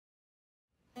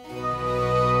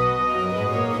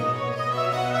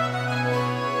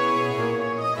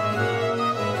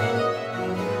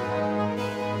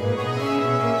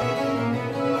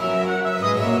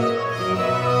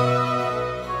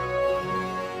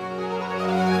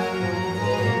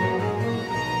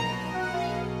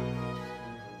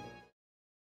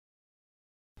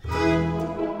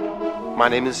My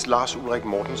name is Lars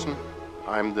Mortensen.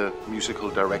 I'm the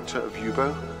musical director of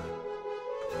Eubo.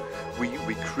 We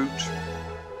recruit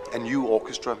a new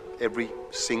orchestra every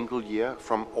single year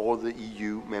from all the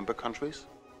EU member countries.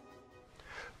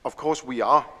 Of course, we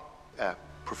are a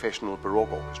professional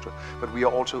Baroque orchestra, but we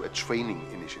are also a training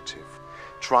initiative,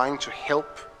 trying to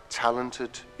help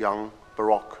talented young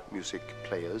Baroque music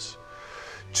players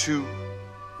to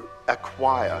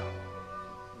acquire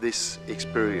this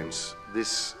experience,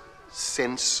 this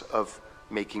sense of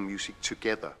making music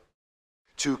together,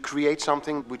 to create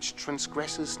something which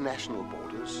transgresses national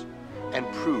borders and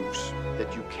proves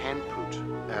that you can put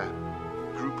a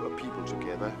group of people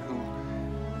together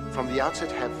who from the outset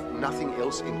have nothing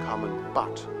else in common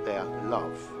but their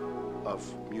love of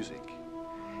music,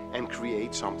 and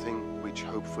create something which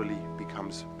hopefully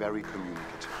becomes very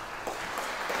communicative.